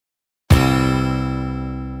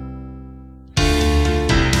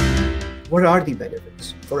What are the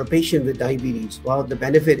benefits for a patient with diabetes? Well, the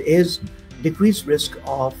benefit is decreased risk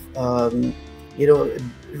of, you know,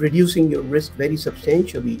 reducing your risk very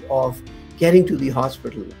substantially of getting to the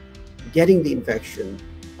hospital, getting the infection,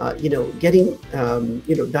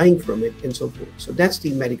 dying from it, and so forth. So that's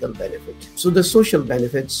the medical benefit. So the social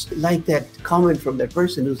benefits, like that comment from that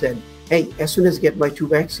person who said, hey, as soon as I get my 2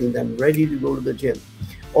 vaccines, I'm ready to go to the gym.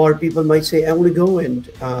 Or people might say, I want to go and,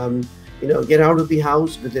 get out of the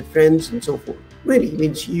house, visit friends, and so forth. Really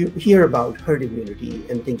means you hear about herd immunity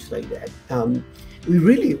and things like that. We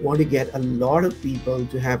really want to get a lot of people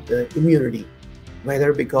to have the immunity,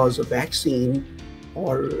 whether because of vaccine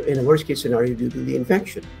or in a worst case scenario due to the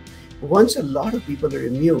infection. Once a lot of people are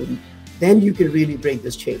immune, then you can really break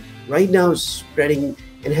this chain. Right now it's spreading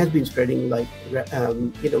and has been spreading like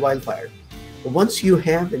wildfire. But once you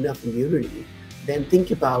have enough immunity, then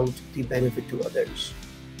think about the benefit to others.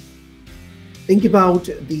 Think about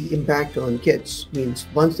the impact on kids. Means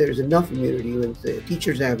once there is enough immunity, when the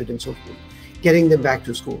teachers have it and so forth, getting them back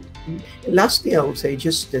to school. And lastly, I would say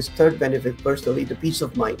just this third benefit, personally, the peace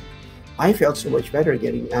of mind. I felt so much better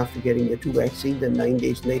after getting the 2 vaccines than 9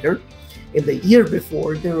 days later. In the year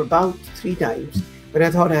before, there were about 3 times, but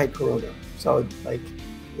I thought I had corona. So like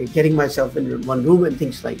getting myself in one room and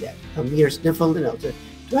things like that. A mere sniffle and I was like,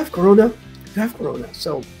 do I have corona? Do I have corona?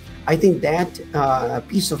 So I think that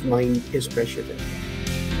peace of mind is precious.